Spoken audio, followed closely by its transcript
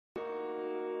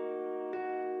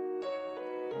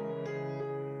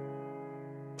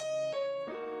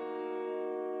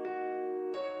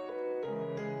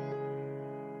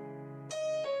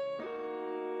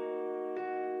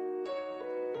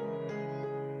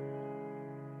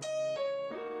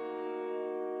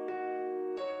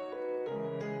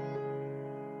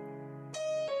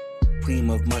Cream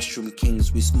of mushroom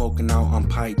kings, we smoking out on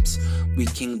pipes. We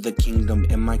king the kingdom,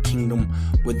 in my kingdom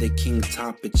with a king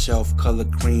top it shelf color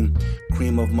cream.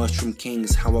 Cream of mushroom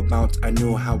kings, how about I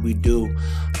knew how we do.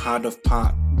 Hot of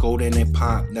pot, gold in a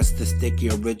pot, that's the sticky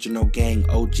original gang,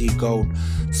 OG gold.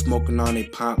 Smoking on a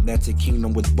pot, that's a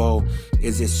kingdom with bow.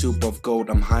 Is it soup of gold?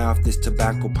 I'm high off this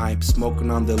tobacco pipe,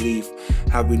 smoking on the leaf.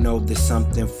 How we know there's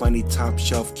something funny, top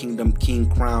shelf kingdom king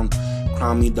crown.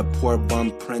 Crown me the poor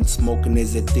bum prince, smoking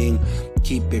is a thing.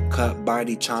 Keep it cut,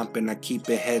 body chomping, I keep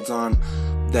it heads on.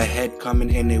 The head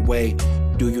coming in a way,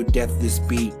 do you death this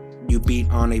beat? You beat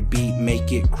on a beat,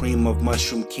 make it cream of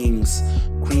mushroom kings.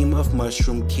 Cream of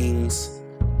mushroom kings.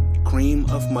 Cream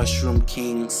of mushroom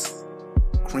kings.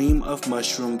 Cream of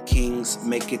mushroom kings,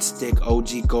 make it stick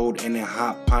OG gold in a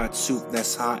hot pot. Soup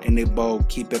that's hot in a bowl,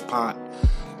 keep it pot.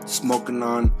 Smoking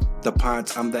on the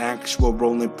pots, I'm the actual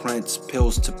rolling prince.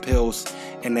 Pills to pills,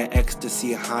 and the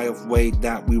ecstasy high of weight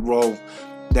that we roll.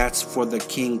 That's for the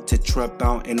king to trip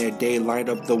out in a day, light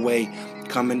up the way.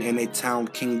 Coming in a town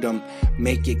kingdom,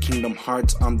 make it Kingdom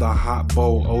Hearts on the hot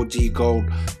bowl. OG gold,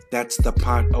 that's the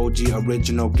pot, OG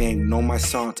original gang. Know my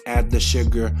salt, add the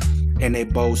sugar in a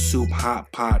bowl. Soup hot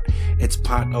pot, it's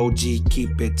pot OG,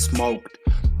 keep it smoked.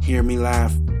 Hear me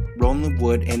laugh, rolling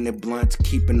wood in a blunt,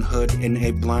 keeping hood in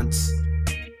a blunts.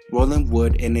 Rolling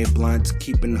wood in a blunt,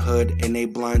 keeping hood in a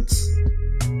blunts.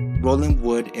 Rolling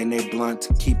wood in a blunt,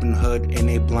 keeping hood in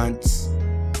a blunts.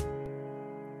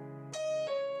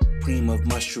 Cream of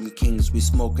mushroom kings, we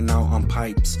smoking out on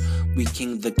pipes. We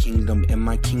king the kingdom, in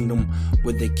my kingdom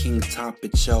with a king top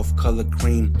it shelf color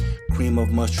cream. Cream of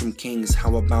mushroom kings,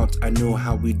 how about I knew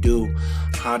how we do.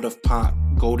 Hot of pot,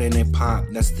 gold in a pot,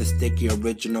 that's the sticky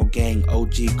original gang,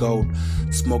 OG gold.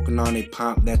 Smoking on a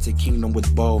pot, that's a kingdom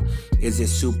with bow. Is it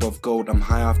soup of gold? I'm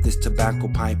high off this tobacco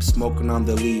pipe, smoking on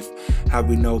the leaf. How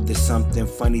we know there's something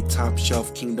funny, top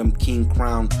shelf kingdom king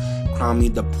crown. Crown me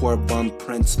the poor bum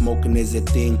prince, smoking is a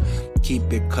thing.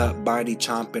 Keep it cut, body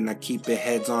chomping, I keep it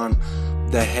heads on.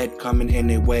 The head coming in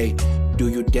a way, do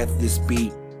you death this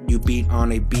beat? You beat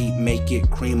on a beat, make it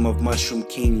cream of mushroom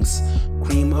kings.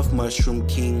 Cream of mushroom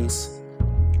kings.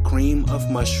 Cream of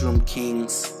mushroom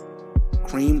kings.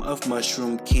 Cream of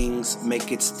mushroom kings,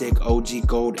 make it stick OG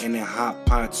gold in a hot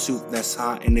pot. Soup that's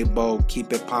hot in a bowl,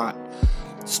 keep it pot.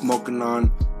 Smoking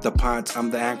on the pots,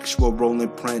 I'm the actual rolling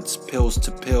prince. Pills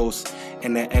to pills,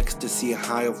 and the ecstasy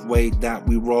high of weight that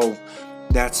we roll.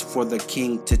 That's for the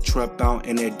king to trip out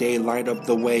in a day, light up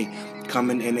the way.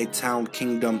 Coming in a town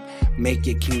kingdom, make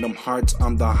it Kingdom Hearts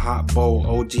on the hot bowl.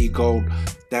 OG gold,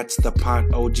 that's the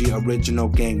pot, OG original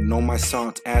gang. Know my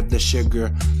salt, add the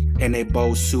sugar in a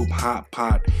bowl. Soup hot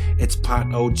pot, it's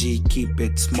pot OG, keep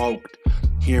it smoked.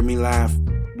 Hear me laugh,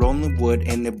 rolling wood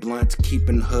in a blunt,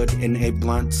 keeping hood in a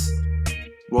blunts.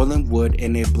 Rolling wood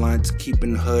in a blunt,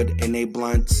 keeping hood in a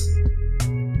blunts.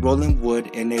 Rolling wood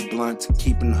in a blunt,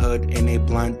 keeping hood in a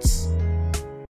blunts.